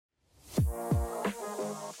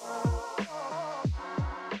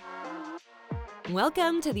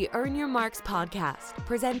Welcome to the Earn Your Marks podcast,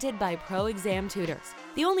 presented by Pro Exam Tutors,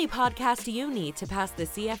 the only podcast you need to pass the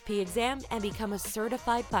CFP exam and become a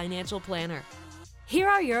certified financial planner. Here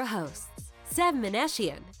are your hosts, Avo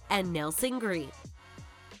Mavilian and Nelson Green.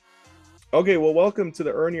 Okay, well, welcome to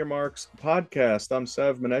the Earn Your Marks podcast. I'm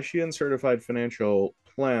Avo Mavilian, certified financial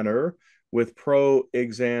planner with Pro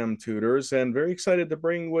Exam Tutors, and very excited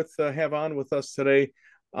to have on with us today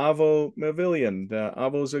Avo Mavilian.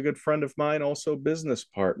 Avo is a good friend of mine, also business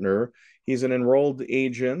partner. He's an enrolled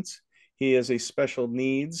agent. He is a special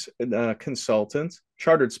needs consultant,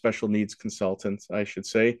 chartered special needs consultant, I should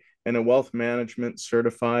say, and a wealth management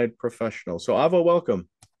certified professional. So, Avo, welcome.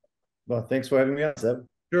 Well, thanks for having me on, Seb.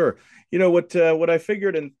 Sure. You know what I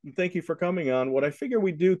figured, and thank you for coming on. What I figure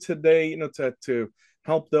we do today, to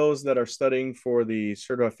help those that are studying for the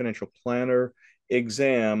certified financial planner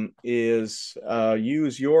exam is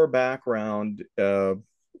use your background and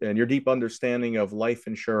your deep understanding of life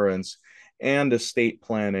insurance and estate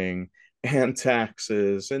planning and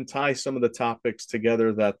taxes, and tie some of the topics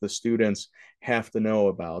together that the students have to know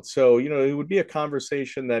about. So, it would be a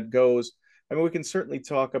conversation that goes, we can certainly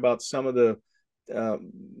talk about some of the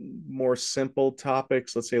more simple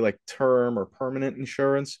topics, let's say like term or permanent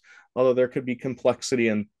insurance, although there could be complexity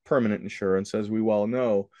in permanent insurance, as we well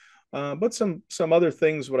know. But some other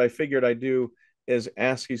things, what I figured I'd do is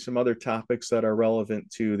ask you some other topics that are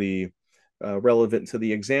relevant to the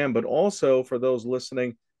exam, but also for those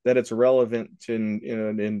listening that it's relevant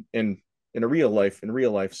in real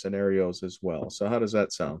life scenarios as well. So how does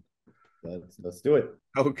that sound? Let's do it.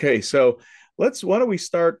 Okay, so why don't we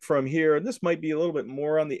start from here? And this might be a little bit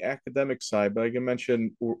more on the academic side, but like I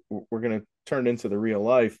mentioned, we're going to turn into the real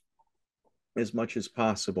life as much as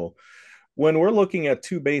possible. When we're looking at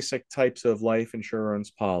two basic types of life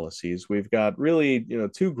insurance policies, we've got really,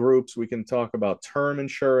 two groups. We can talk about term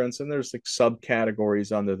insurance, and there's like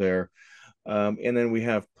subcategories under there. And then we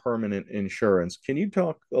have permanent insurance. Can you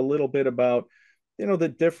talk a little bit about the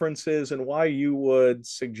differences and why you would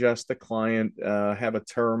suggest a client have a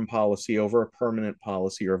term policy over a permanent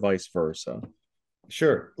policy or vice versa?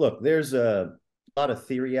 Sure. Look, there's a lot of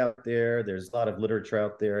theory out there. There's a lot of literature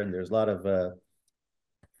out there, and there's a lot of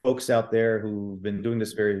folks out there who've been doing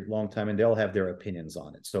this a very long time, and they'll have their opinions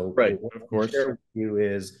on it. So right, what of course, I share with you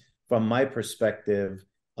is from my perspective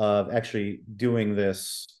of actually doing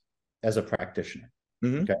this as a practitioner.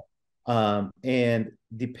 Mm-hmm. Okay. And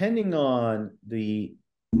depending on the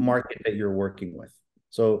market that you're working with.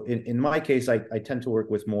 So in my case, I tend to work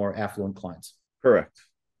with more affluent clients. Correct.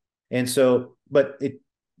 And so, what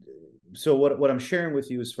I'm sharing with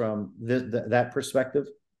you is from that perspective.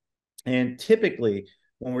 And typically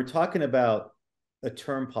when we're talking about a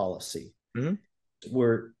term policy, mm-hmm.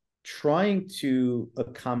 we're trying to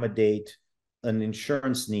accommodate an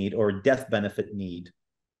insurance need or death benefit need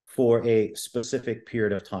for a specific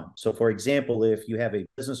period of time. So for example, if you have a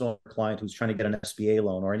business owner client who's trying to get an SBA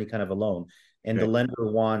loan or any kind of a loan, and the lender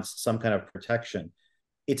wants some kind of protection,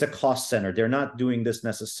 it's a cost center. They're not doing this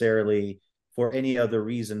necessarily for any other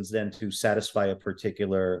reasons than to satisfy a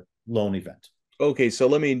particular loan event. Okay, so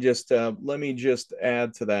let me just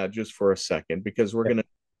add to that just for a second, because we're gonna,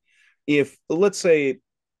 if let's say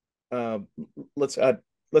I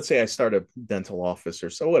start a dental office or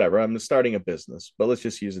so, whatever. I'm starting a business, but let's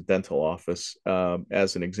just use a dental office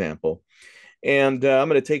as an example. And I'm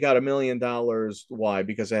going to take out $1 million. Why?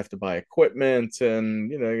 Because I have to buy equipment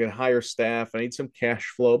and, I got to hire staff. I need some cash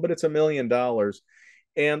flow, but it's $1 million.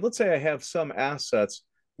 And let's say I have some assets.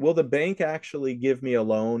 Will the bank actually give me a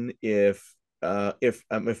loan if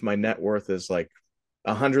my net worth is like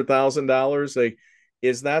 $100,000?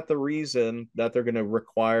 Is that the reason that they're going to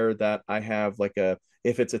require that I have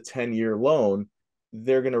if it's a 10-year loan,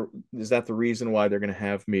 is that the reason why they're going to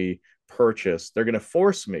have me purchase? They're going to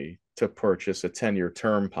force me to purchase a 10-year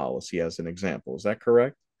term policy, as an example. Is that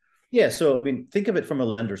correct? Yeah. So, think of it from a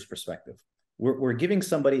lender's perspective. We're giving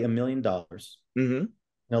somebody $1 million mm-hmm. in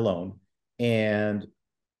a loan. And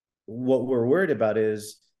what we're worried about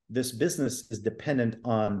is this business is dependent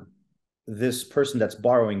on this person that's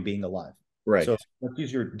borrowing being alive. Right. So let's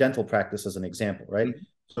use your dental practice as an example, right? Mm-hmm.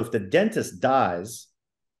 So if the dentist dies,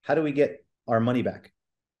 how do we get our money back?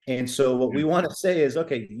 And so what we want to say is,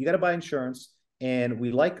 okay, you got to buy insurance, and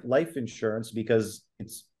we like life insurance because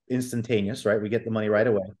it's instantaneous, right? We get the money right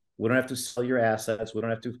away. We don't have to sell your assets. We don't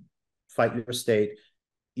have to fight your estate.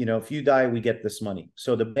 If you die, we get this money.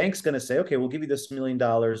 So the bank's going to say, okay, we'll give you this $1 million,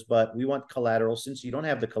 but we want collateral. Since you don't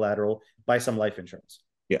have the collateral, buy some life insurance.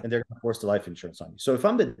 Yeah. And they're going to force the life insurance on you. So if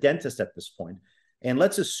I'm the dentist at this point, and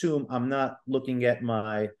let's assume I'm not looking at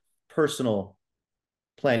my personal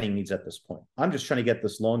planning needs at this point, I'm just trying to get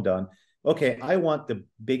this loan done. okay, I want the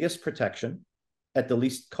biggest protection at the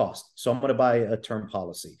least cost. So I'm going to buy a term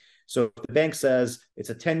policy. So if the bank says it's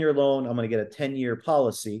a 10-year loan, I'm going to get a 10-year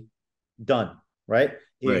policy, done, right?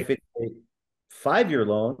 Right. If it's a 5-year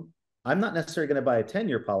loan, I'm not necessarily going to buy a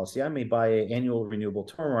 10-year policy. I may buy an annual renewable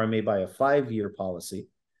term, or I may buy a 5-year policy,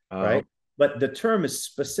 Oh, right? But the term is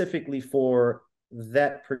specifically for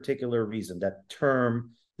that particular reason, that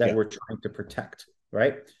term that yeah. we're trying to protect,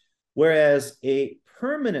 right? Whereas a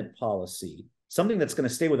permanent policy, something that's going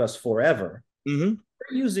to stay with us forever, Mm-hmm.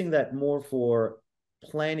 we're using that more for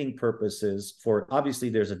planning purposes. For obviously,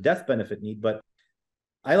 there's a death benefit need, but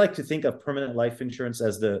I like to think of permanent life insurance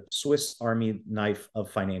as the Swiss Army knife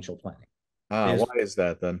of financial planning. Ah, Is why is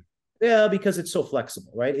that then? yeah, because it's so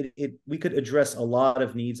flexible, right? We could address a lot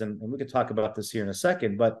of needs, and we could talk about this here in a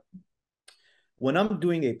second. But when I'm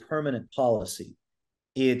doing a permanent policy,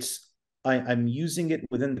 I'm using it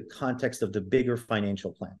within the context of the bigger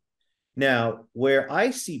financial plan. Now, where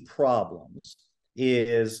I see problems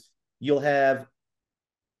is you'll have,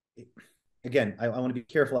 again, I want to be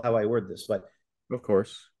careful how I word this, but Of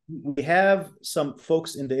course. we have some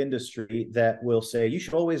folks in the industry that will say you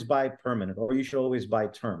should always buy permanent or you should always buy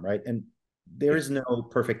term, right? And there Yeah. is no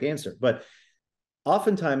perfect answer, but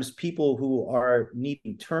oftentimes people who are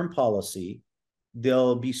needing term policy,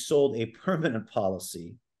 they'll be sold a permanent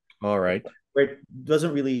policy All right. where it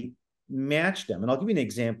doesn't really match them. And I'll give you an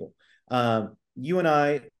example. You and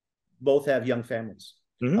I both have young families.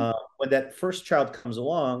 Mm-hmm. When that first child comes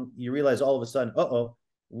along, you realize all of a sudden,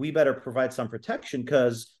 we better provide some protection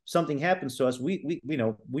because something happens to us. We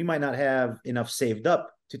might not have enough saved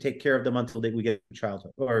up to take care of them until we get to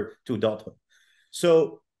childhood or to adulthood.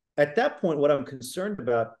 So at that point, what I'm concerned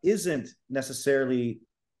about isn't necessarily,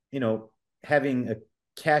 having a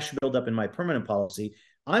cash buildup in my permanent policy.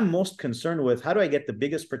 I'm most concerned with how do I get the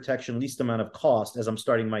biggest protection, least amount of cost as I'm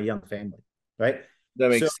starting my young family, right?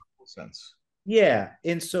 That So makes sense. yeah,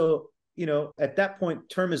 and so at that point,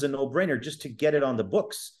 term is a no-brainer just to get it on the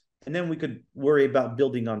books, and then we could worry about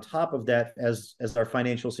building on top of that as our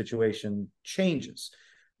financial situation changes.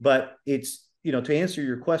 But it's to answer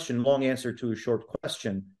your question, long answer to a short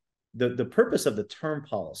question, the purpose of the term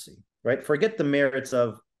policy, right? Forget the merits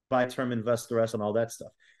of buy term, invest the rest, and all that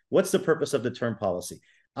stuff. What's the purpose of the term policy?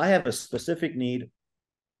 I have a specific need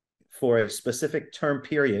for a specific term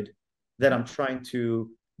period that I'm trying to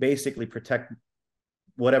basically protect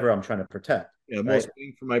whatever I'm trying to protect. Yeah, Right. most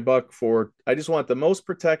bang for my buck for I just want the most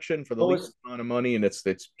protection for the least amount of money, and it's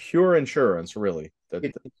pure insurance, really.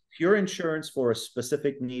 It's pure insurance for a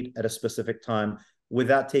specific need at a specific time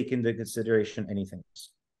without taking into consideration anything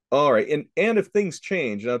else. All right. And if things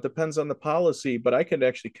change, now it depends on the policy, but I could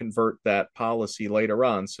actually convert that policy later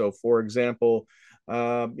on. So for example,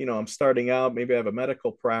 I'm starting out, maybe I have a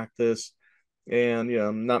medical practice and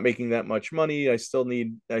I'm not making that much money. I still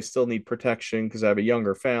need protection because I have a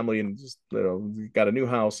younger family and just got a new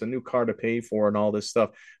house, a new car to pay for and all this stuff.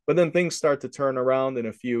 But then things start to turn around in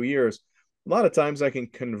a few years. A lot of times I can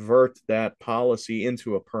convert that policy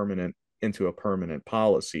into a permanent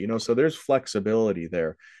policy, so there's flexibility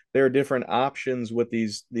there. There are different options with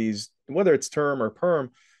these whether it's term or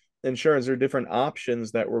perm insurance. There are different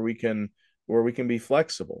options that where we can be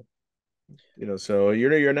flexible, so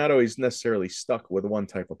you're not always necessarily stuck with one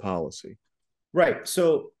type of policy. Right.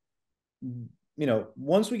 So,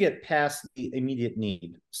 once we get past the immediate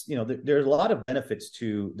need, there's a lot of benefits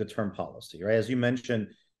to the term policy, right? As you mentioned,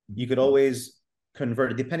 you could always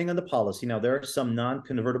convert it depending on the policy. Now, there are some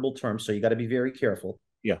non-convertible terms, so you got to be very careful.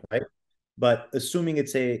 Yeah. Right. But assuming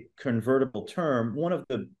it's a convertible term, one of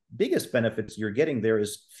the biggest benefits you're getting there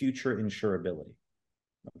is future insurability.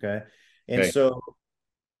 Okay. And Okay. so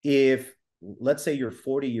if let's say you're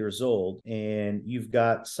 40 years old and you've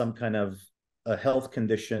got some kind of a health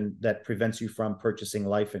condition that prevents you from purchasing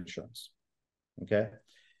life insurance. Okay.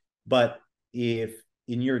 But if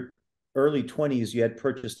in your early 20s you had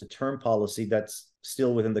purchased a term policy that's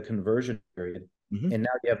still within the conversion period, Mm-hmm. and now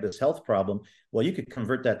you have this health problem, well, you could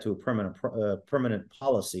convert that to a permanent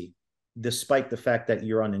policy despite the fact that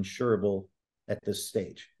you're uninsurable at this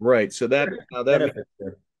stage. Right. So that now that Benefit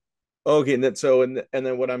there. Okay, and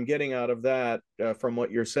then what I'm getting out of that, from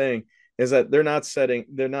what you're saying, is that they're not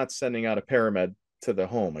sending out a paramed to the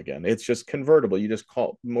home again. It's just convertible. You just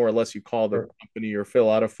call, more or less, you call the Sure. company or fill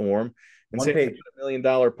out a form and One say, "I got page. $1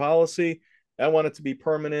 million policy. I want it to be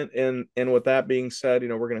permanent." And with that being said,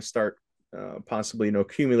 we're going to start, possibly,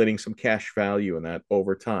 accumulating some cash value in that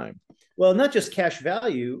over time. Well, not just cash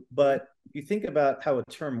value, but you think about how a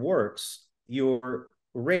term works, your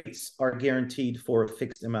rates are guaranteed for a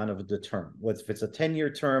fixed amount of the term. If it's a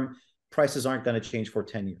 10-year term, prices aren't going to change for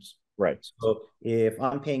 10 years. Right. So if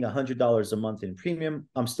I'm paying $100 a month in premium,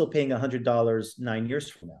 I'm still paying $100 9 years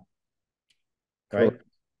from now, right? Correct.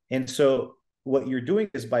 And so what you're doing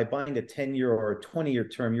is by buying a 10-year or a 20-year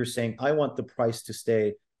term, you're saying, I want the price to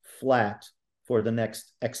stay flat for the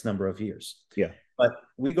next X number of years. Yeah. But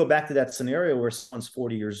we go back to that scenario where someone's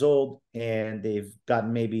 40 years old and they've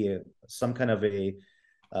gotten maybe some kind of a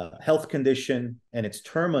health condition and it's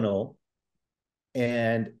terminal.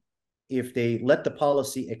 And if they let the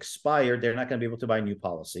policy expire, they're not going to be able to buy a new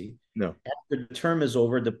policy. No. After the term is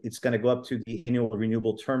over, it's going to go up to the annual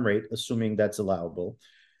renewable term rate, assuming that's allowable.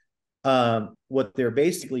 What they're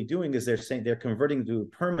basically doing is they're saying they're converting to a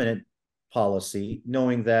permanent policy,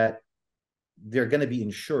 knowing that they're going to be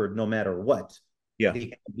insured no matter what. Yeah. They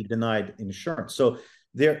can be denied insurance. So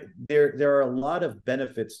there are a lot of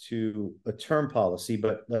benefits to a term policy,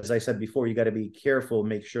 but as I said before, you got to be careful,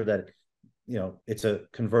 make sure that it's a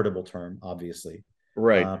convertible term, obviously.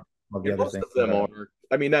 Right. The other Most thing of them are.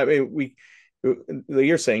 I mean,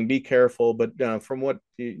 you're saying be careful, but from what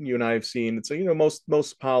you and I have seen, it's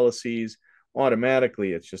most policies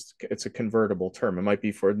automatically it's a convertible term. It might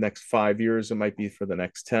be for the next 5 years, it might be for the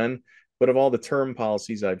next 10. But of all the term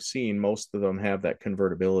policies I've seen, most of them have that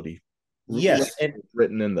convertibility. Yes, and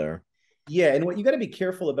written in there. Yeah, and what you got to be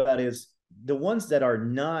careful about is the ones that are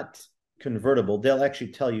not convertible. They'll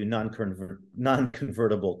actually tell you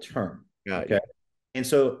non-convertible term. Okay. And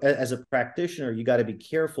so as a practitioner, you got to be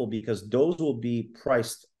careful because those will be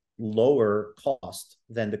priced lower cost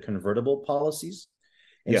than the convertible policies.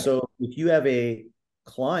 And so if you have a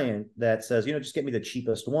client that says, just get me the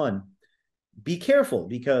cheapest one, be careful,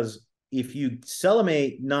 because if you sell them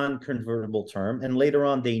a non-convertible term and later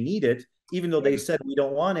on they need it, even though they said we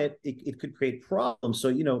don't want it, it could create problems.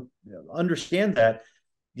 So, understand that.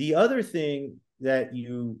 The other thing that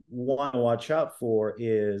you want to watch out for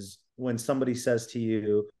is when somebody says to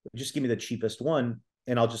you, just give me the cheapest one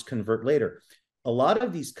and I'll just convert later. A lot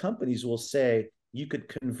of these companies will say you could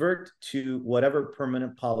convert to whatever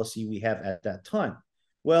permanent policy we have at that time.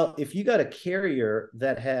 Well, if you got a carrier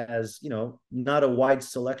that has, not a wide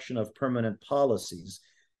selection of permanent policies,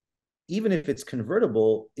 even if it's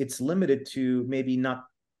convertible, it's limited to maybe not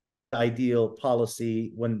the ideal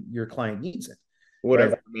policy when your client needs it.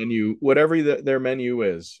 Whatever right? their menu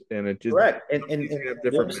is, and it just Correct. And have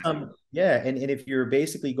different and if you're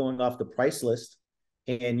basically going off the price list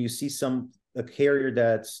and you see a carrier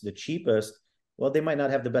that's the cheapest, well, they might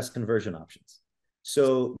not have the best conversion options.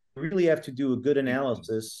 So you really have to do a good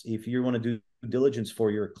analysis if you want to do due diligence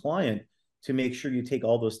for your client to make sure you take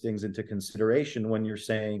all those things into consideration when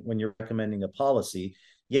you're recommending a policy.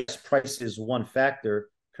 Yes, price is one factor,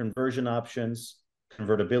 conversion options,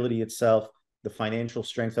 convertibility itself, the financial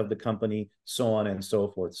strength of the company, so on and so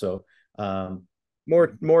forth. So more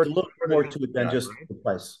a little more to it than just the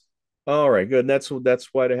price. All right, good. And that's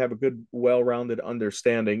why to have a good, well-rounded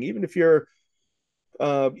understanding, even if you're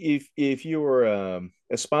if you were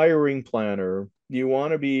aspiring planner, you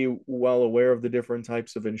want to be well aware of the different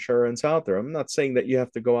types of insurance out there. I'm not saying that you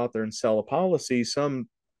have to go out there and sell a policy. Some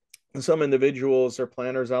individuals or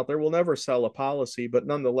planners out there will never sell a policy, but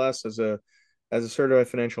nonetheless, as a certified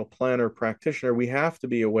financial planner practitioner, we have to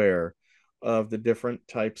be aware of the different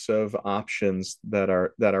types of options that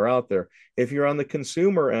are out there. If you're on the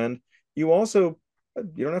consumer end, you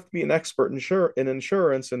don't have to be an expert in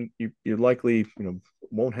insurance, and you likely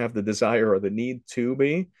won't have the desire or the need to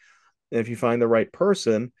be. And if you find the right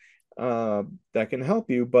person that can help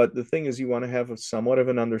you, but the thing is, you want to have somewhat of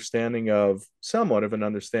an understanding of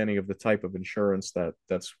the type of insurance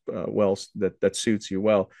that suits you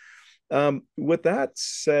well. With that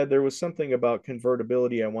said, there was something about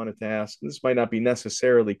convertibility I wanted to ask. This might not be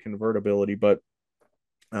necessarily convertibility, but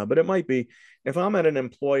it might be. If I'm at an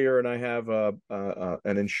employer and I have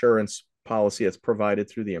an insurance policy that's provided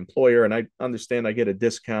through the employer, and I understand I get a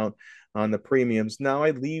discount on the premiums, now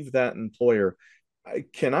I leave that employer.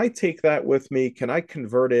 Can I take that with me? Can I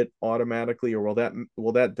convert it automatically, or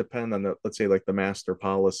will that depend on let's say, like the master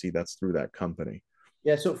policy that's through that company?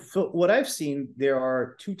 Yeah. So what I've seen, there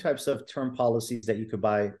are two types of term policies that you could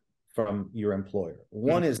buy from your employer.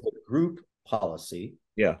 One is the group policy.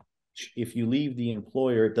 Yeah. If you leave the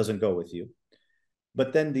employer, it doesn't go with you.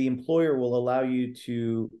 But then the employer will allow you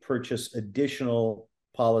to purchase additional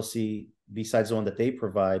policy besides the one that they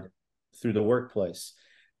provide through the workplace.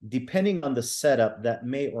 Depending on the setup, that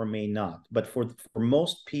may or may not. But for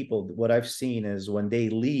most people, what I've seen is when they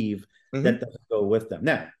leave, that doesn't go with them.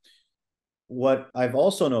 Now, what I've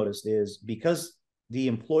also noticed is because the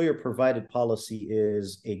employer provided policy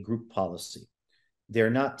is a group policy, they're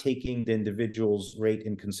not taking the individual's rate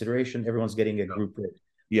in consideration. Everyone's getting a group rate.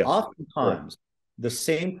 Yes. Oftentimes, the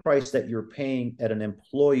same price that you're paying at an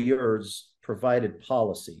employer's provided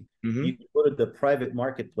policy, you can go to the private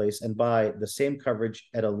marketplace and buy the same coverage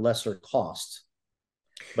at a lesser cost.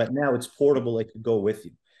 But now it's portable, it could go with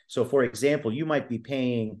you. So for example, you might be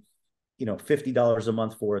paying, $50 a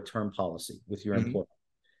month for a term policy with your employer.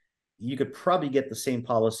 You could probably get the same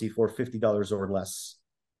policy for $50 or less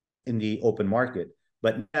in the open market,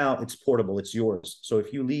 but now it's portable, it's yours. So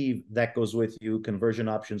if you leave, that goes with you, conversion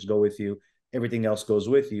options go with you, everything else goes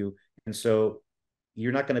with you. And so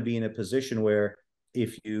you're not going to be in a position where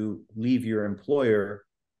if you leave your employer,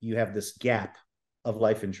 you have this gap of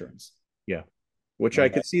life insurance. Yeah, which I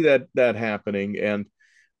could see that happening.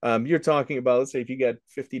 And you're talking about, let's say if you get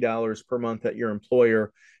 $50 per month at your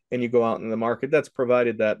employer and you go out in the market, that's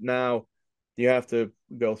provided that now you have to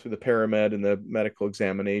go through the paramed and the medical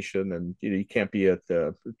examination, and you can't be at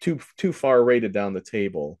the too far rated down the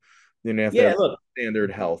table. You have to have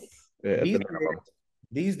standard health at the minimum.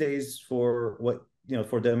 These days, for what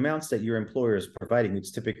for the amounts that your employer is providing,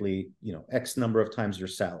 it's typically X number of times your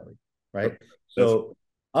salary, right? So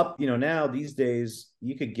now these days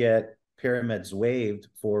you could get parameds waived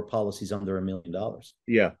for policies under $1 million.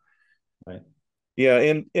 Yeah, right. Yeah,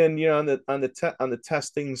 and on the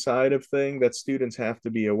testing side of thing, that students have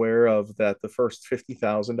to be aware of, that the first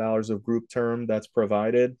 $50,000 of group term that's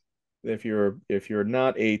provided, if you're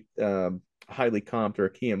not a highly comped or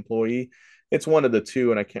a key employee, it's one of the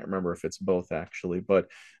two, and I can't remember if it's both actually, but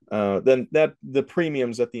then that the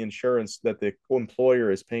premiums that the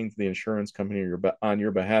employer is paying to the insurance company on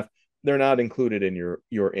your behalf, they're not included in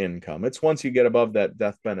your income. It's once you get above that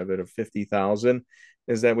death benefit of 50,000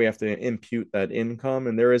 is that we have to impute that income,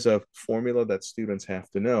 and there is a formula that students have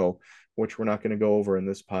to know, which we're not going to go over in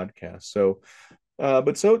this podcast. So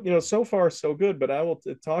but so far so good. But I will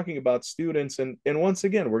talking about students, and once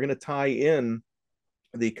again we're going to tie in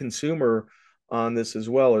the consumer on this as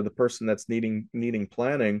well, or the person that's needing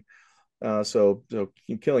planning. So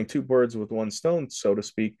killing two birds with one stone, so to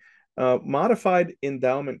speak. Modified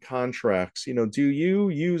endowment contracts, do you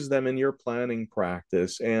use them in your planning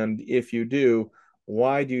practice? And if you do,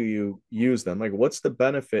 why do you use them? Like, what's the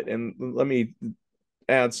benefit? And let me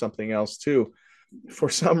add something else too. For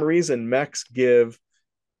some reason, MECs give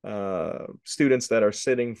students that are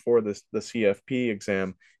sitting for the CFP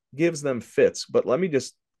exam, gives them fits. But let me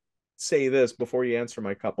just say this before you answer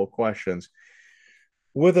my couple questions.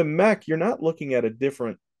 With a MEC, you're not looking at a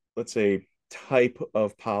different, let's say, type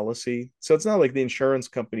of policy. So it's not like the insurance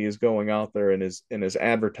company is going out there and is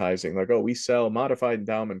advertising like, oh, we sell modified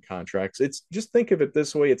endowment contracts. It's just, think of it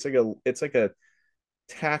this way. It's like a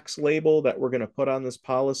tax label that we're going to put on this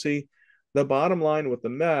policy. The bottom line with the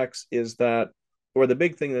MECs is that, or the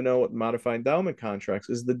big thing to know with modified endowment contracts,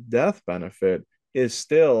 is the death benefit is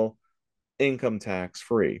still income tax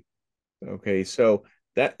free. Okay. So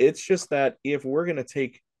that it's just that if we're going to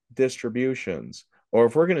take distributions, or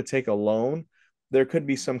if we're going to take a loan, there could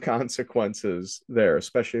be some consequences there,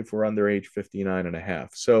 especially if we're under age 59 and a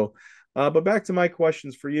half. So, but back to my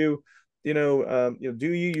questions for you, do you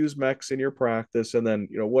use MECs in your practice? And then,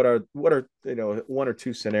 what are one or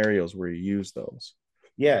two scenarios where you use those?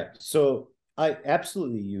 Yeah. So I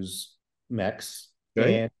absolutely use MECs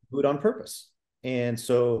and do it on purpose. And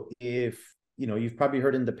so if, you've probably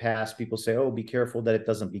heard in the past people say, oh, be careful that it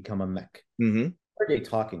doesn't become a MEC. Mm-hmm. What are they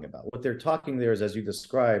talking about? What they're talking there is, as you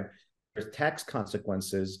described, there's tax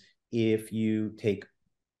consequences if you take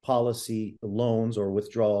policy loans or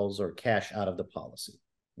withdrawals or cash out of the policy.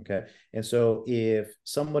 Okay. And so if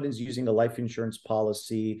someone is using a life insurance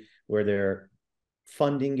policy where they're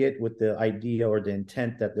funding it with the idea or the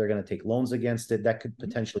intent that they're going to take loans against it, that could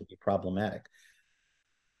potentially be problematic.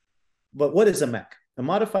 But what is a MEC? A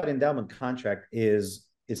modified endowment contract is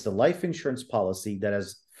the life insurance policy that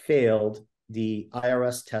has failed the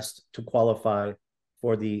IRS test to qualify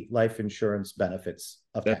for the life insurance benefits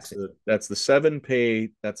of taxation. That's the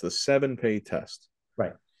 7-pay test.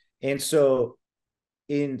 Right. And so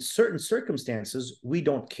in certain circumstances, we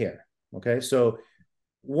don't care. Okay. So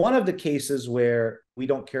one of the cases where we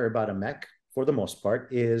don't care about a MEC for the most part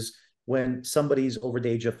is when somebody's over the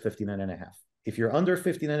age of 59 and a half. If you're under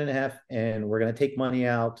 59 and a half and we're going to take money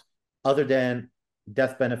out other than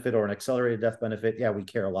death benefit or an accelerated death benefit, yeah, we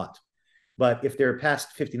care a lot. But if they're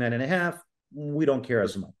past 59 and a half, we don't care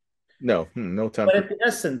as much. No time. But in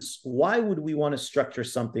essence, why would we want to structure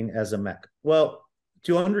something as a MEC? Well,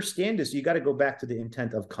 to understand this, you got to go back to the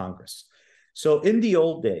intent of Congress. So in the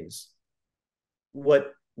old days,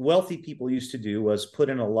 what wealthy people used to do was put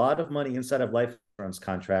in a lot of money inside of life insurance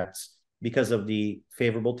contracts because of the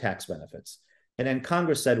favorable tax benefits. And then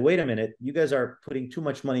Congress said, wait a minute, you guys are putting too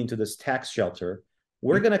much money into this tax shelter.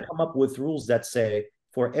 We're going to come up with rules that say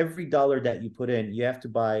for every dollar that you put in, you have to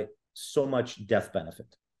buy so much death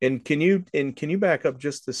benefit. And can you back up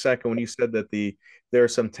just a second when you said that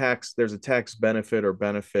there's a tax benefit or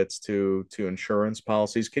benefits to insurance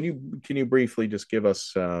policies? Can you briefly just give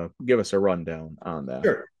us a rundown on that?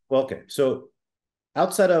 Sure. Well, okay. So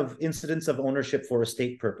outside of incidents of ownership for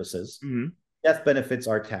estate purposes, death benefits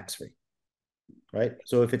are tax-free, right?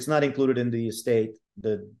 So if it's not included in the estate,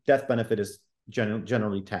 the death benefit is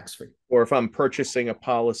generally tax-free. Or if I'm purchasing a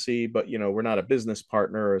policy, but we're not a business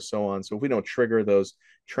partner or so on. So if we don't trigger those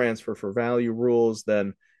transfer for value rules,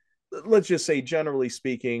 then let's just say, generally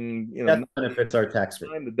speaking, death benefits are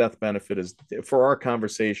tax-free. The death benefit is, for our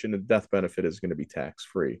conversation, the death benefit is going to be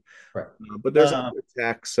tax-free. Right. But there's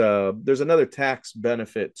another tax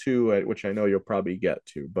benefit too, which I know you'll probably get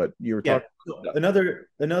to. But you were talking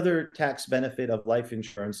another tax benefit of life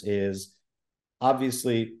insurance is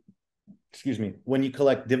obviously, when you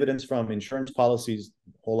collect dividends from insurance policies,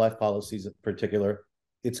 whole life policies in particular,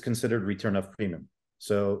 it's considered return of premium.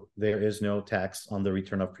 So there is no tax on the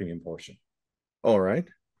return of premium portion. All right.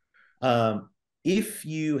 If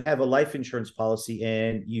you have a life insurance policy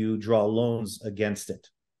and you draw loans against it,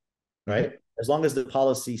 right? As long as the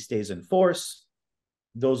policy stays in force,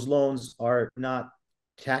 those loans are not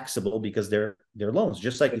taxable because they're loans.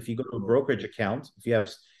 Just like if you go to a brokerage account, if you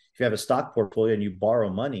have a stock portfolio and you borrow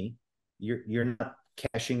money, you're not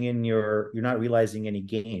cashing in you're not realizing any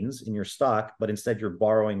gains in your stock, but instead you're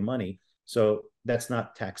borrowing money. So that's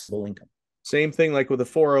not taxable income. Same thing like with a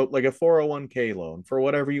 401k loan, for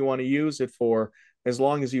whatever you want to use it for, as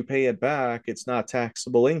long as you pay it back, it's not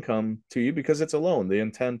taxable income to you because it's a loan. The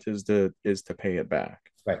intent is to pay it back.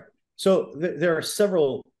 Right. So there are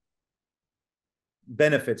several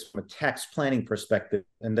benefits from a tax planning perspective,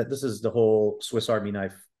 and that this is the whole Swiss Army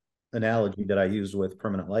knife analogy that I used with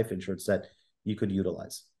permanent life insurance that you could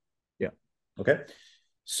utilize. Yeah. Okay.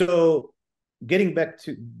 So getting back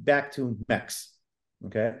to MECs.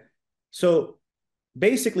 Okay. So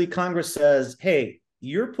basically Congress says, hey,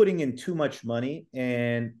 you're putting in too much money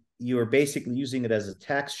and you're basically using it as a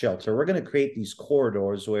tax shelter. We're going to create these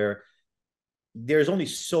corridors where there's only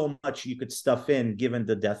so much you could stuff in given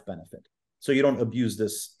the death benefit. So you don't abuse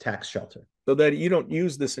this tax shelter. So that you don't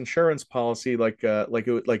use this insurance policy like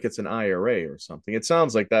it's an IRA or something. It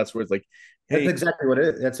sounds like that's where it's like, hey, that's exactly what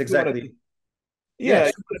it is. That's exactly.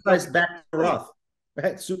 Supersized back to Roth.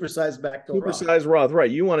 Right, supersized back to supersized Roth. Right,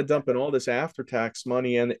 you want to dump in all this after-tax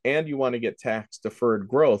money and you want to get tax-deferred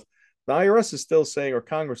growth. The IRS is still saying, or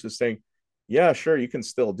Congress is saying, yeah, sure, you can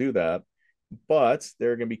still do that, but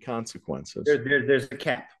there are going to be consequences. There's a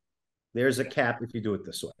cap. There's a cap if you do it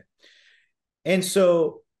this way. And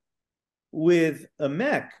so with a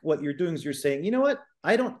MEC, what you're doing is you're saying, you know what?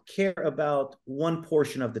 I don't care about one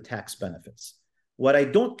portion of the tax benefits. What I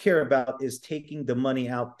don't care about is taking the money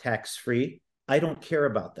out tax-free. I don't care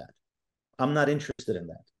about that. I'm not interested in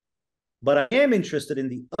that. But I am interested in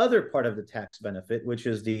the other part of the tax benefit, which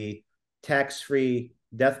is the tax-free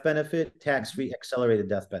death benefit, tax-free accelerated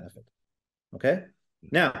death benefit. Okay?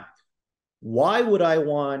 Now, why would I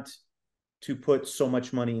want to put so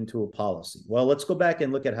much money into a policy? Well, let's go back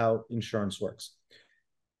and look at how insurance works.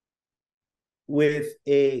 With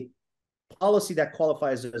a policy that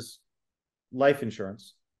qualifies as life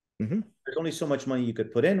insurance, there's only so much money you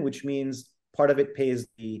could put in, which means part of it pays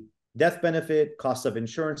the death benefit, cost of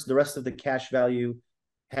insurance. The rest of the cash value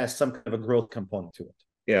has some kind of a growth component to it.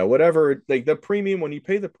 Yeah, whatever, like the premium, when you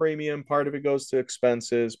pay the premium, part of it goes to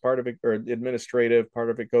expenses, part of it, or administrative, part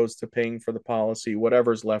of it goes to paying for the policy.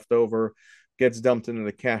 Whatever's left over gets dumped into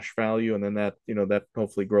the cash value, and then that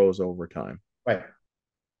hopefully grows over time. Right.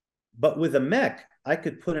 But with a MEC, I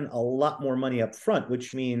could put in a lot more money up front,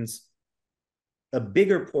 which means a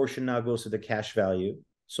bigger portion now goes to the cash value.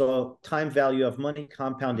 So time value of money,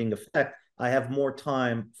 compounding effect, I have more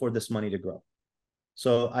time for this money to grow.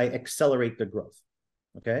 So I accelerate the growth,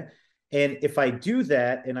 okay? And if I do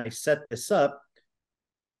that and I set this up,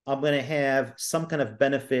 I'm going to have some kind of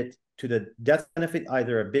benefit to the death benefit,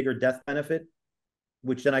 either a bigger death benefit,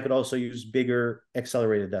 which then I could also use bigger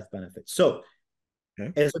accelerated death benefit. So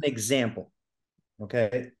as an example,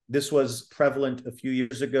 okay, this was prevalent a few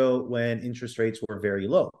years ago when interest rates were very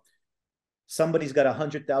low. Somebody's got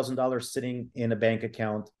 $100,000 sitting in a bank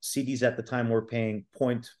account. CDs at the time were paying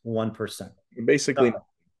 0.1%. Basically,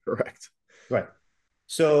 correct. Right.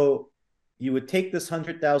 So you would take this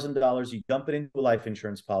 $100,000, you dump it into a life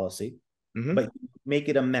insurance policy, but you make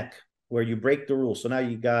it a MEC where you break the rules. So now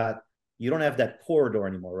you don't have that corridor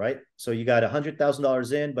anymore, right? So you got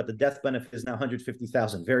 $100,000 in, but the death benefit is now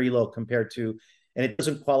 $150,000, very low compared to, and it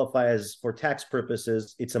doesn't qualify as for tax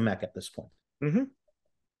purposes. It's a MEC at this point.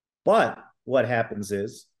 But what happens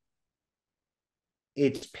is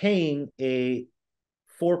it's paying a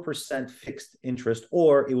 4% fixed interest,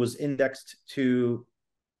 or it was indexed to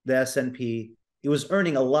the S&P. It was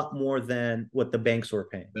earning a lot more than what the banks were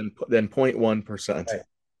paying. Than 0.1%. Right.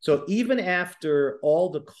 So even after all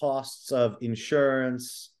the costs of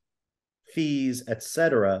insurance, fees,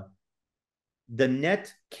 etc., the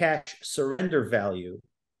net cash surrender value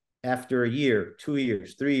after a year, 2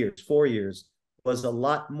 years, 3 years, 4 years was a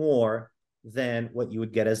lot more than what you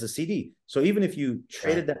would get as a CD. So even if you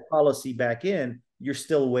traded that policy back in, you're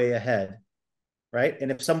still way ahead, right?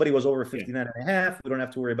 And if somebody was over 59 and a half, we don't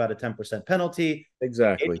have to worry about a 10% penalty.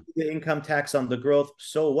 Exactly. The income tax on the growth,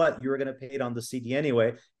 so what? You're going to pay it on the CD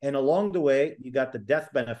anyway. And along the way, you got the death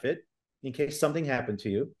benefit in case something happened to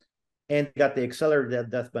you, and you got the accelerated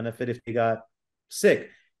death benefit if you got sick.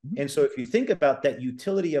 And so if you think about that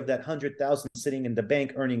utility of that 100,000 sitting in the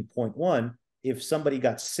bank earning 0.1, if somebody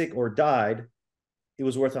got sick or died, it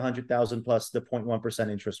was worth 100,000 plus the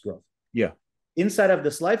 0.1% interest growth. Yeah. Inside of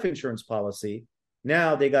this life insurance policy,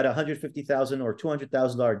 now they got $150,000 or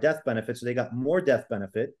 $200,000 death benefit, so they got more death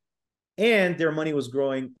benefit, and their money was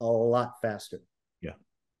growing a lot faster. Yeah.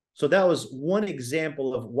 So that was one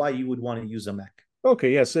example of why you would want to use a MEC.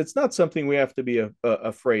 Okay. Yes, it's not something we have to be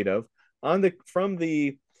afraid of. From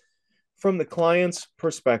the client's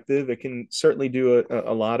perspective, it can certainly do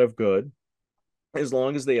a lot of good as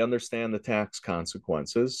long as they understand the tax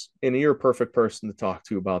consequences. And you're a perfect person to talk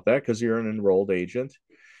to about that because you're an enrolled agent,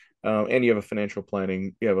 and you have a financial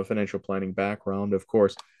planning background, of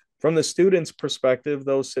course. From the student's perspective,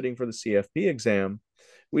 those sitting for the CFP exam,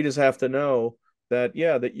 we just have to know that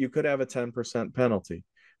that you could have a 10% penalty.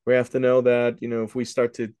 We have to know that if we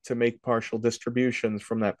start to make partial distributions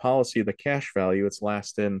from that policy, the cash value, it's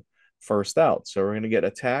last in, first out. So we're going to get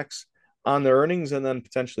a tax on the earnings and then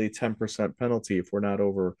potentially a 10% penalty if we're not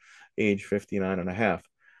over age 59 and a half.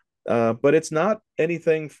 But it's not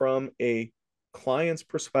anything from a client's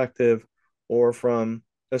perspective or from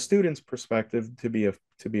a student's perspective to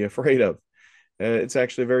be afraid of. It's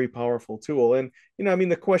actually a very powerful tool. And,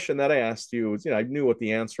 the question that I asked you was, I knew what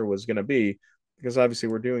the answer was going to be because obviously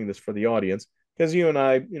we're doing this for the audience, because you and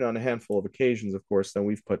I, on a handful of occasions, of course, then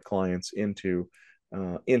we've put clients into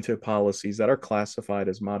policies that are classified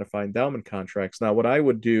as modified endowment contracts. Now, what I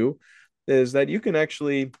would do is that you can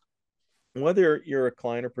actually, whether you're a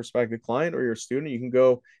client or prospective client or you're a student, you can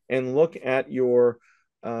go and look at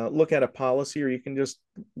a policy, or you can just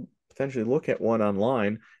potentially look at one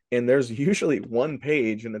online. And there's usually one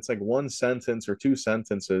page, and it's like one sentence or two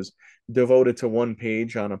sentences devoted to one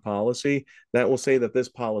page on a policy that will say that this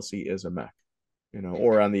policy is a MEC,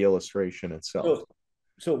 or on the illustration itself.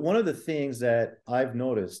 So one of the things that I've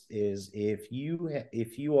noticed is if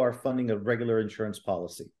you are funding a regular insurance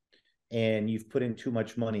policy and you've put in too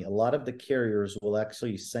much money, a lot of the carriers will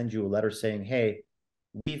actually send you a letter saying, hey,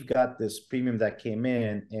 we've got this premium that came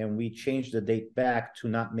in and we changed the date back to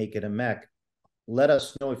not make it a MEC. Let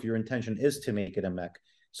us know if your intention is to make it a MEC.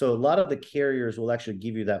 So a lot of the carriers will actually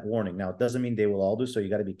give you that warning. Now, it doesn't mean they will all do, so you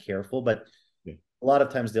got to be careful, but a lot of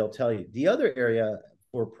times they'll tell you. The other area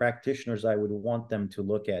for practitioners I would want them to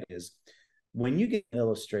look at is when you get an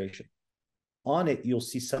illustration, on it, you'll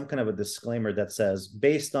see some kind of a disclaimer that says,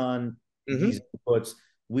 based on these inputs,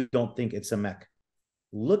 we don't think it's a MEC.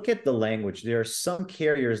 Look at the language. There are some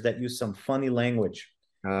carriers that use some funny language.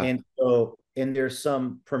 And there's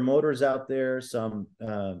some promoters out there, some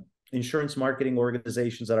insurance marketing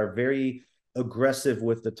organizations that are very aggressive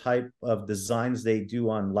with the type of designs they do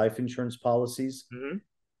on life insurance policies.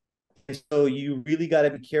 And so you really got to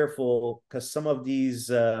be careful, because some of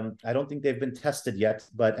these, I don't think they've been tested yet,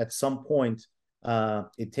 but at some point,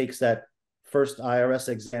 it takes that first IRS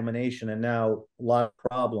examination, and now a lot of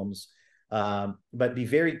problems. But be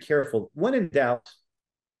very careful. When in doubt,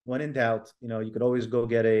 you could always go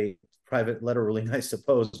get a private letter ruling, I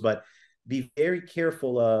suppose, but be very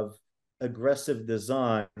careful of aggressive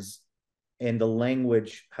designs and the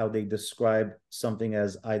language, how they describe something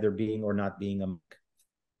as either being or not being a MEC.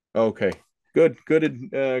 Okay, good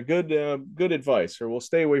advice. Or we'll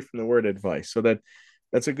stay away from the word advice. So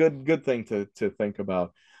that's a good thing to think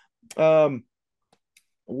about.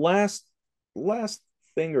 Last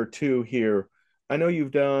thing or two here. I know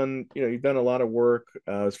you've done a lot of work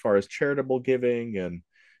as far as charitable giving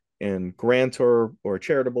and grantor or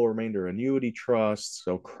charitable remainder annuity trusts,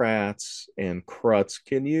 so CRATs and CRUTs.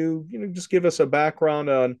 Can you just give us a background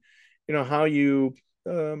on how you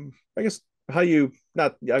I guess how you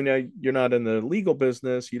not I know you're not in the legal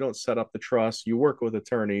business, you don't set up the trust, you work with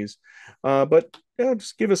attorneys, but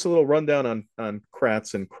just give us a little rundown on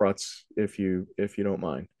CRATs and CRUTs if you don't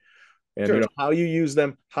mind. And Sure. how you use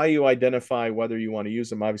them, how you identify whether you want to use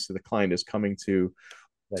them. Obviously, the client is coming to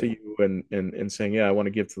Right. you and saying, yeah, I want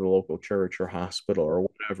to give to the local church or hospital or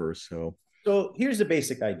whatever. So, So here's the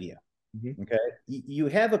basic idea. mhm. Okay. You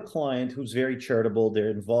have a client who's very charitable. They're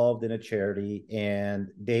involved in a charity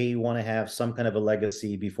and they want to have some kind of a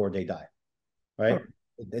legacy before they die, All right? right.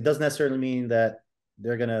 It doesn't necessarily mean that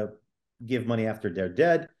they're going to give money after they're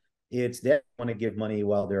dead. It's they want to give money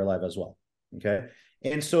while they're alive as well. Okay.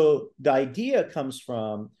 And so the idea comes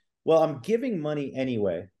from, well, I'm giving money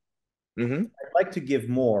anyway. Mm-hmm. I'd like to give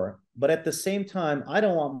more, but at the same time, I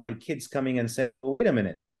don't want my kids coming and saying, well, wait a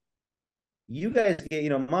minute, you guys,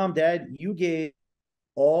 mom, dad, you gave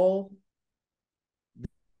all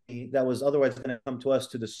that was otherwise going to come to us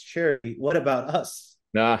to this charity. What about us?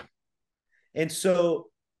 Nah. And so,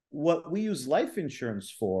 what we use life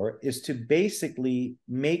insurance for is to basically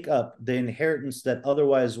make up the inheritance that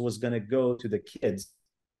otherwise was going to go to the kids.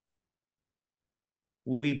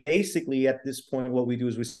 We basically, at this point, what we do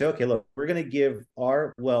is we say, okay, look, we're going to give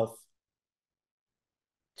our wealth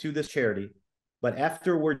to this charity, but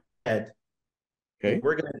after we're dead, Okay.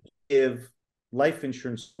 we're going to give life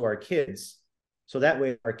insurance to our kids. So that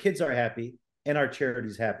way our kids are happy and our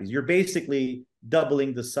charity's happy. You're basically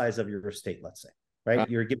doubling the size of your estate, let's say, right?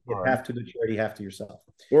 You're giving All it right. half to the charity, half to yourself.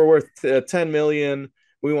 We're worth 10 million.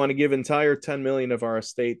 We want to give entire 10 million of our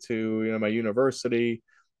estate to, my university.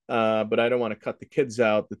 But I don't want to cut the kids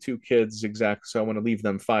out, the two kids exact. So I want to leave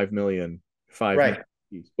them 5 million, 5 million Right.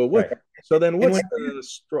 each. But Right. so then And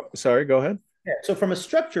what's sorry, go ahead. yeah, so from a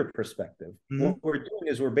structure perspective, Mm-hmm. what we're doing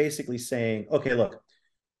is we're basically saying, okay, look,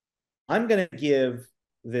 I'm going to give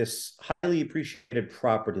this highly appreciated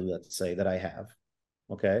property, let's say, that I have.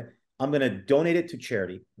 Okay. I'm going to donate it to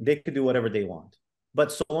charity. They could do whatever they want.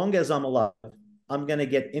 But so long as I'm alive, I'm going to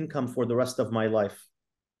get income for the rest of my life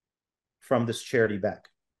from this charity back.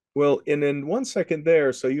 Well, and in 1 second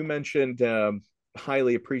there, so you mentioned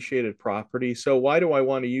highly appreciated property. So why do I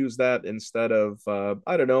want to use that instead of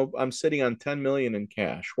I don't know, I'm sitting on 10 million in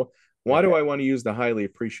cash. Well, why Right. do I want to use the highly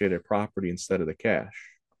appreciated property instead of the cash?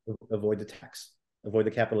 Avoid the tax, avoid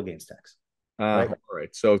the capital gains tax. All Right.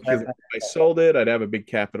 right. So if I sold it, I'd have a big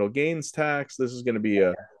capital gains tax. This is going to be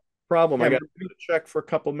a problem. I Yeah, got to check for a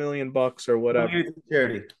couple $1,000,000 or whatever.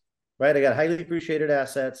 charity. Right. I got highly appreciated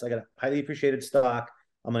assets. I got highly appreciated stock.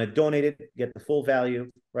 I'm going to donate it, get the full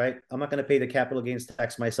value. Right. I'm not going to pay the capital gains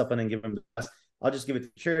tax myself and then give them the rest. I'll just give it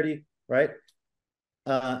to charity. Right.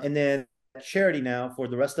 And then charity now for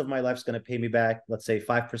the rest of my life is going to pay me back, let's say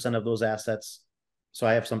 5% of those assets. So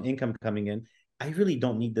I have some income coming in. I really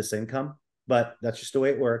don't need this income, but that's just the way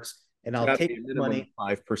it works. And It's I'll got to take be a this minimum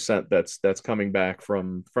money. 5% that's coming back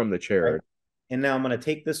from the Right? charity. And now I'm going to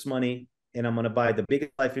take this money and I'm going to buy the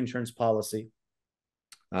biggest life insurance policy,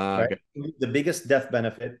 right? Okay. The biggest death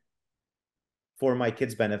benefit for my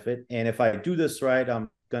kids' benefit. And if I do this right, I'm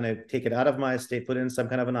going to take it out of my estate, put it in some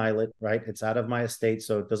kind of an islet, right? It's out of my estate,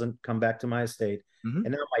 so it doesn't come back to my estate. Mm-hmm.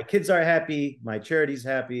 And now my kids are happy, my charity's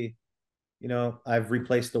happy. I've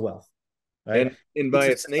replaced the wealth, right? And by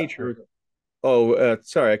It's its nature, oh,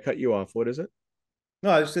 sorry, I cut you off. What is it? no,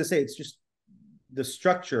 I was just going to say it's just the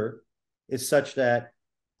structure is such that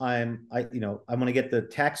I'm going to get the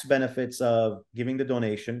tax benefits of giving the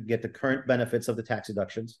donation, get the current benefits of the tax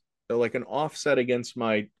deductions. So like an offset against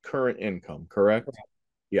my current income, correct?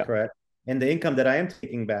 Yeah. Correct. And the income that I am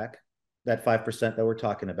taking back, that 5% that we're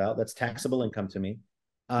talking about, that's taxable income to me.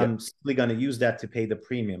 I'm simply going to use that to pay the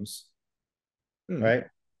premiums. Hmm. Right.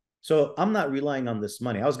 So I'm not relying on this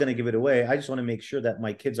money. I was going to give it away. I just want to make sure that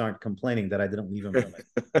my kids aren't complaining that I didn't leave them with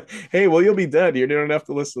it. Hey, well, you'll be dead. You don't have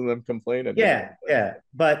to listen to them complaining. Yeah. Yeah.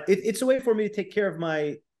 But it's a way for me to take care of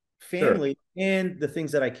my family and the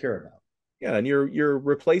things that I care about. Yeah, and you're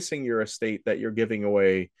replacing your estate that you're giving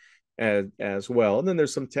away as well. And then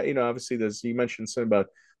there's some, obviously there's you mentioned something about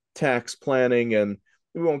tax planning, and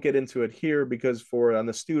we won't get into it here because for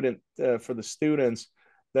the students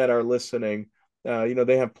that are listening,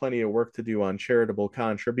 they have plenty of work to do on charitable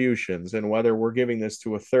contributions and whether we're giving this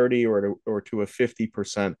to a 30 or to a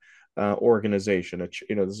 50% organization. This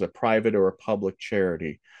is a private or a public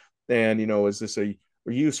charity, and is this a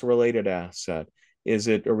use related asset?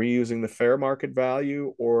 Are we using the fair market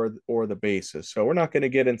value or the basis? So we're not going to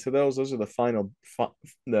get into those. Those are some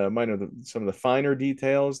of the finer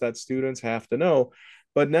details that students have to know.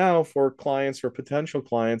 But now for clients or potential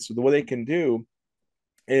clients, the way they can do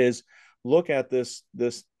is look at this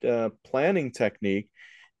planning technique,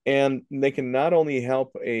 and they can not only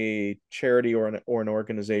help a charity or an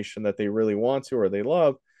organization that they really want to or they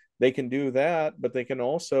love. They can do that, but they can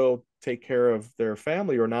also take care of their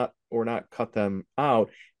family or not cut them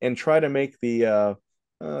out and try to make the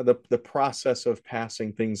the process of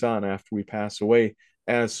passing things on after we pass away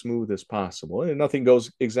as smooth as possible. And nothing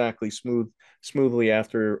goes exactly smoothly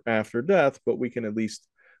after death, but we can at least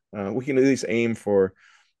aim for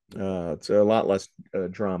it's a lot less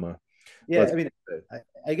drama. Yeah, Let's I mean,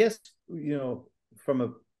 I guess, from a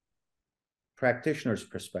practitioner's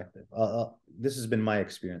perspective, this has been my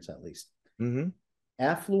experience at least. mm-hmm.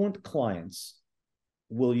 Affluent clients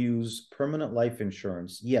will use permanent life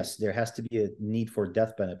insurance. Yes, there has to be a need for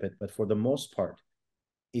death benefit, but for the most part,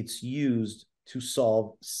 it's used to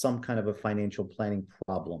solve some kind of a financial planning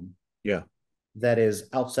problem. Yeah. That is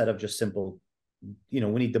outside of just simple, we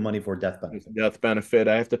need the money for death benefit. Death benefit.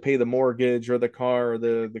 I have to pay the mortgage or the car or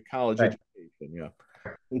the college right. education. Yeah.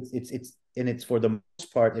 It's for the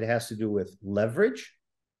most part, it has to do with leverage.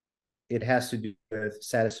 It has to do with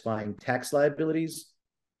satisfying tax liabilities,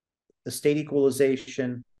 estate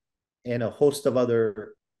equalization, and a host of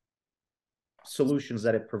other solutions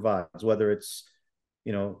that it provides, whether it's,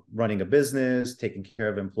 running a business, taking care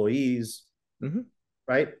of employees, mm-hmm.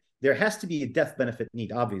 right? There has to be a death benefit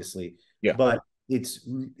need, obviously, yeah. but it's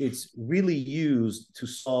really used to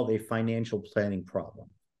solve a financial planning problem.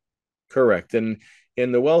 Correct. And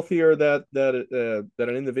the wealthier that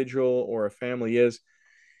an individual or a family is,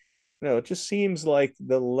 it just seems like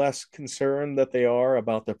the less concerned that they are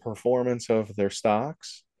about the performance of their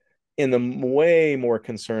stocks, and the way more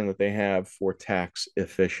concern that they have for tax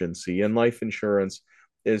efficiency. And life insurance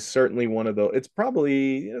is certainly one of those. It's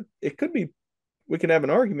probably, it could be, we can have an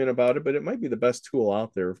argument about it, but it might be the best tool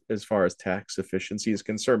out there as far as tax efficiency is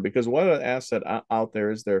concerned. Because what an asset out there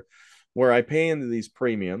is there where I pay into these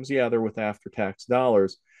premiums? Yeah, they're with after tax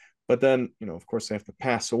dollars, but then, of course, they have to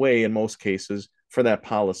pass away in most cases for that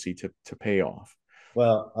policy to pay off.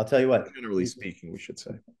 Well, I'll tell you what. Generally speaking, we should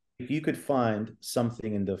say, if you could find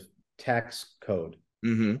something in the tax code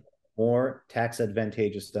mm-hmm. more tax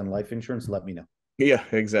advantageous than life insurance, let me know. Yeah,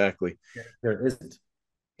 exactly. There isn't.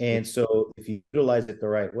 And so if you utilize it the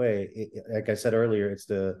right way, like I said earlier, it's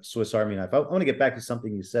the Swiss Army knife. I want to get back to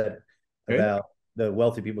something you said about the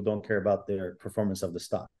wealthy people don't care about their performance of the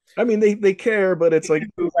stock. I mean, they care, but it's like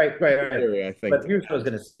right. I think. But here's what I was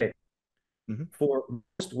going to say: mm-hmm. for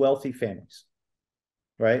most wealthy families,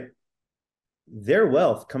 right, their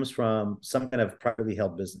wealth comes from some kind of privately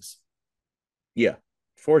held business. Yeah,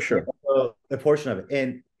 for sure. A portion of it,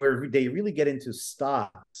 and where they really get into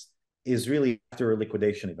stocks is really after a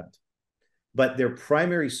liquidation event. But their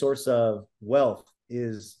primary source of wealth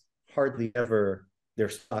is hardly ever their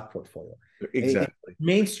stock portfolio. Exactly. In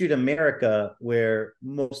Main Street America, where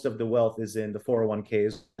most of the wealth is in the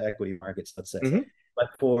 401ks, equity markets, let's say. Mm-hmm. But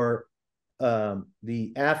for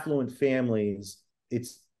the affluent families,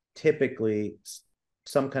 it's typically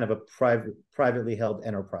some kind of a privately held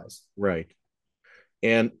enterprise. Right.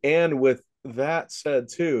 And with that said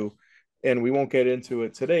too, and we won't get into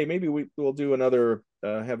it today, maybe we'll do another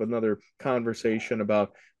have another conversation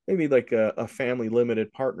about maybe like a family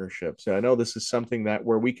limited partnership. So I know this is something that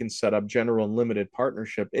where we can set up general and limited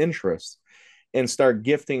partnership interests and start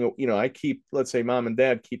gifting, I keep, let's say mom and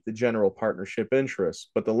dad keep the general partnership interest,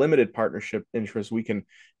 but the limited partnership interest we can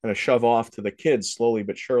kind of shove off to the kids slowly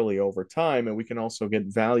but surely over time. And we can also get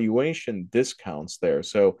valuation discounts there.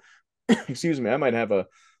 So excuse me, I might have a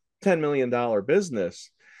 $10 million business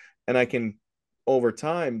and I can over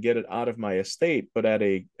time get it out of my estate, but at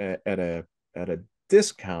a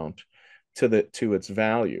discount to its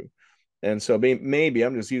value. And so maybe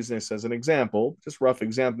I'm just using this as an example, just rough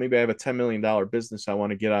example. Maybe I have a $10 million business I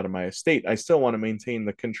want to get out of my estate. I still want to maintain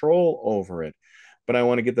the control over it, but I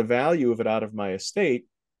want to get the value of it out of my estate.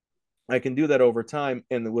 I can do that over time.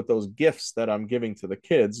 And with those gifts that I'm giving to the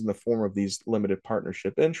kids in the form of these limited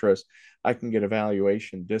partnership interests, I can get a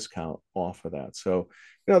valuation discount off of that. So,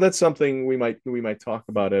 that's something we might talk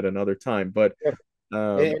about at another time, but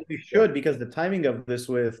and we should, because the timing of this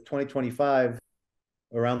with 2025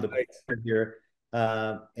 around the corner here,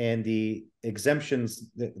 and the exemptions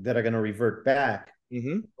that are going to revert back,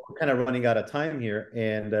 mm-hmm. we're kind of running out of time here.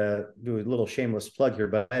 And do a little shameless plug here,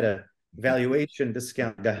 but I had a valuation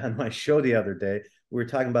discount guy on my show the other day. We were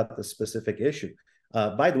talking about the specific issue.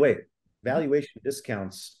 By the way, valuation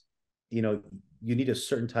discounts, you need a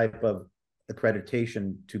certain type of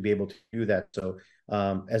accreditation to be able to do that. So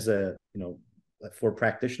as for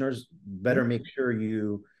practitioners, better make sure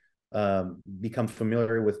you become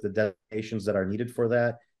familiar with the designations that are needed for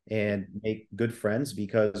that and make good friends,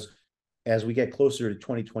 because as we get closer to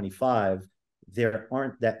 2025, there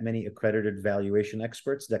aren't that many accredited valuation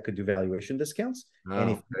experts that could do valuation discounts.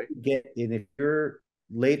 And if you're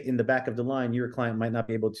late in the back of the line, your client might not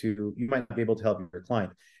be able to help your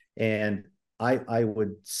client. And I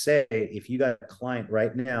would say if you got a client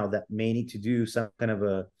right now that may need to do some kind of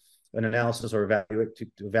an analysis or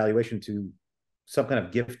evaluation to some kind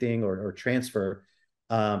of gifting or transfer,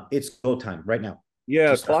 it's go time right now.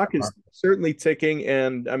 Yeah, Just clock is certainly ticking,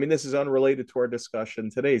 and I mean this is unrelated to our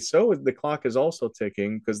discussion today. So the clock is also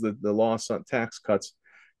ticking because the loss on tax cuts,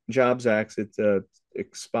 Jobs Act, it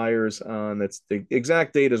expires on the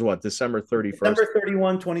exact date is what, December 31st. December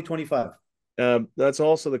 31, 2025. That's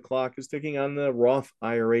also the clock is ticking on the Roth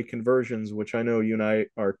IRA conversions, which I know you and I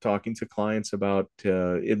are talking to clients about,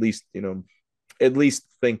 at least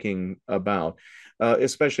thinking about,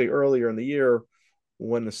 especially earlier in the year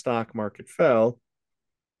when the stock market fell.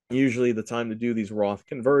 Usually, the time to do these Roth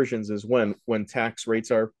conversions is when tax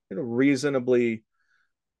rates are reasonably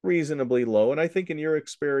low. And I think in your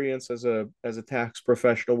experience as a tax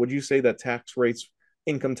professional, would you say that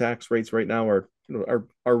income tax rates right now are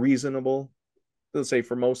reasonable? Let's say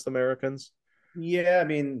for most Americans. Yeah, I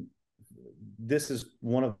mean, this is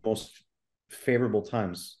one of the most favorable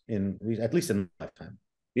times at least in my lifetime.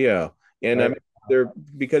 Yeah, and right? I mean,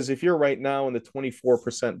 because if you're right now in the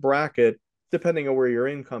 24% bracket, depending on where your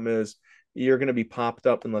income is, you're going to be popped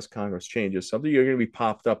up unless Congress changes something. You're going to be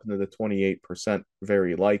popped up into the 28%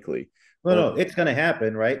 very likely. No, it's going to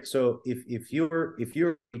happen, right? So if you're a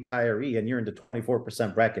retiree and you're in the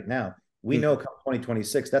 24% bracket now, we know come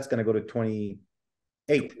 2026 that's going to go to 28.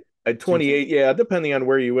 At 28, yeah, depending on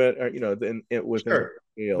where you went, within sure.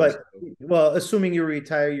 But well, assuming you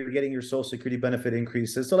retire, you're getting your Social Security benefit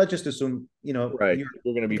increases. So let's just assume, right, you're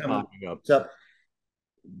going to be popping up. So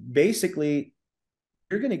basically,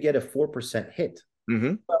 you're going to get a 4% hit.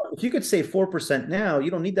 Mm-hmm. Well, if you could save 4% now,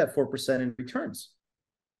 you don't need that 4% in returns.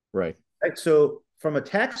 Right. So from a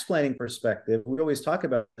tax planning perspective, we always talk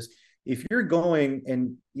about this. If you're going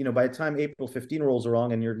and, by the time April 15 rolls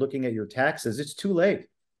around and you're looking at your taxes, it's too late.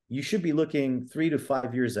 You should be looking 3 to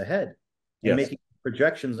 5 years ahead and making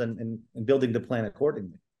projections and building the plan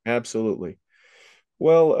accordingly. Absolutely.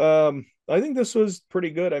 Well, I think this was pretty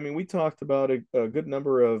good. I mean, we talked about a good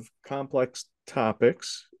number of complex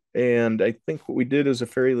topics, and I think what we did is a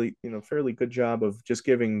fairly good job of just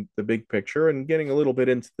giving the big picture and getting a little bit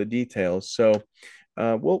into the details. So,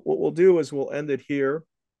 what we'll do is we'll end it here.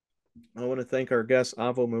 I want to thank our guest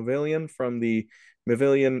Avo Mavilian from the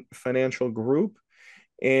Mavilian Financial Group.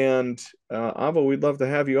 And Avo, we'd love to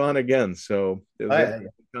have you on again. So it was a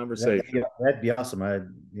conversation. That'd be awesome. I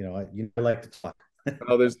like to talk.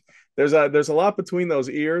 Well, there's a lot between those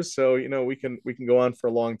ears, so we can go on for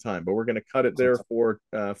a long time. But we're going to cut it there for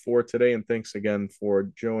today. And thanks again for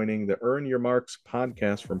joining the Earn Your Marks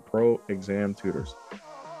podcast from Pro Exam Tutors.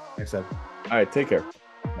 Thanks, Ed. All right, take care.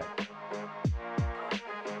 Bye.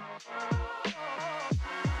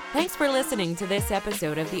 Thanks for listening to this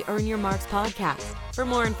episode of the Earn Your Marks podcast. For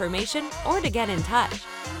more information or to get in touch,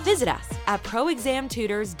 visit us at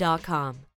proexamtutors.com.